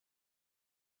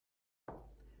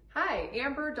Hi,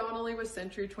 Amber Donnelly with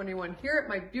Century 21 here at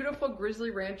my beautiful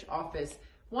Grizzly Ranch office.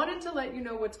 Wanted to let you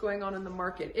know what's going on in the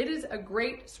market. It is a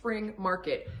great spring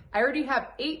market. I already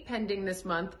have 8 pending this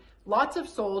month, lots of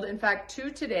sold, in fact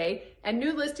 2 today, and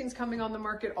new listings coming on the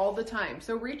market all the time.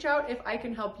 So reach out if I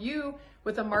can help you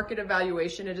with a market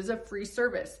evaluation. It is a free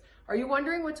service. Are you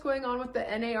wondering what's going on with the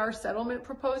NAR settlement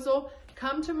proposal?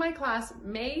 Come to my class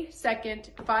May 2nd,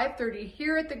 5:30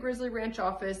 here at the Grizzly Ranch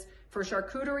office for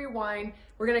Charcuterie wine.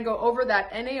 We're gonna go over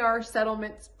that NAR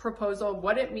settlement proposal,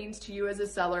 what it means to you as a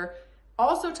seller.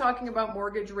 Also talking about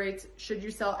mortgage rates. Should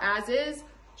you sell as is?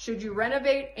 Should you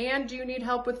renovate? And do you need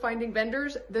help with finding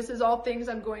vendors? This is all things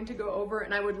I'm going to go over,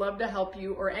 and I would love to help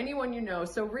you or anyone you know.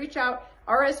 So reach out,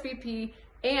 RSVP,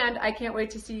 and I can't wait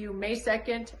to see you May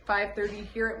 2nd, 5:30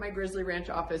 here at my Grizzly Ranch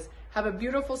office. Have a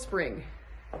beautiful spring.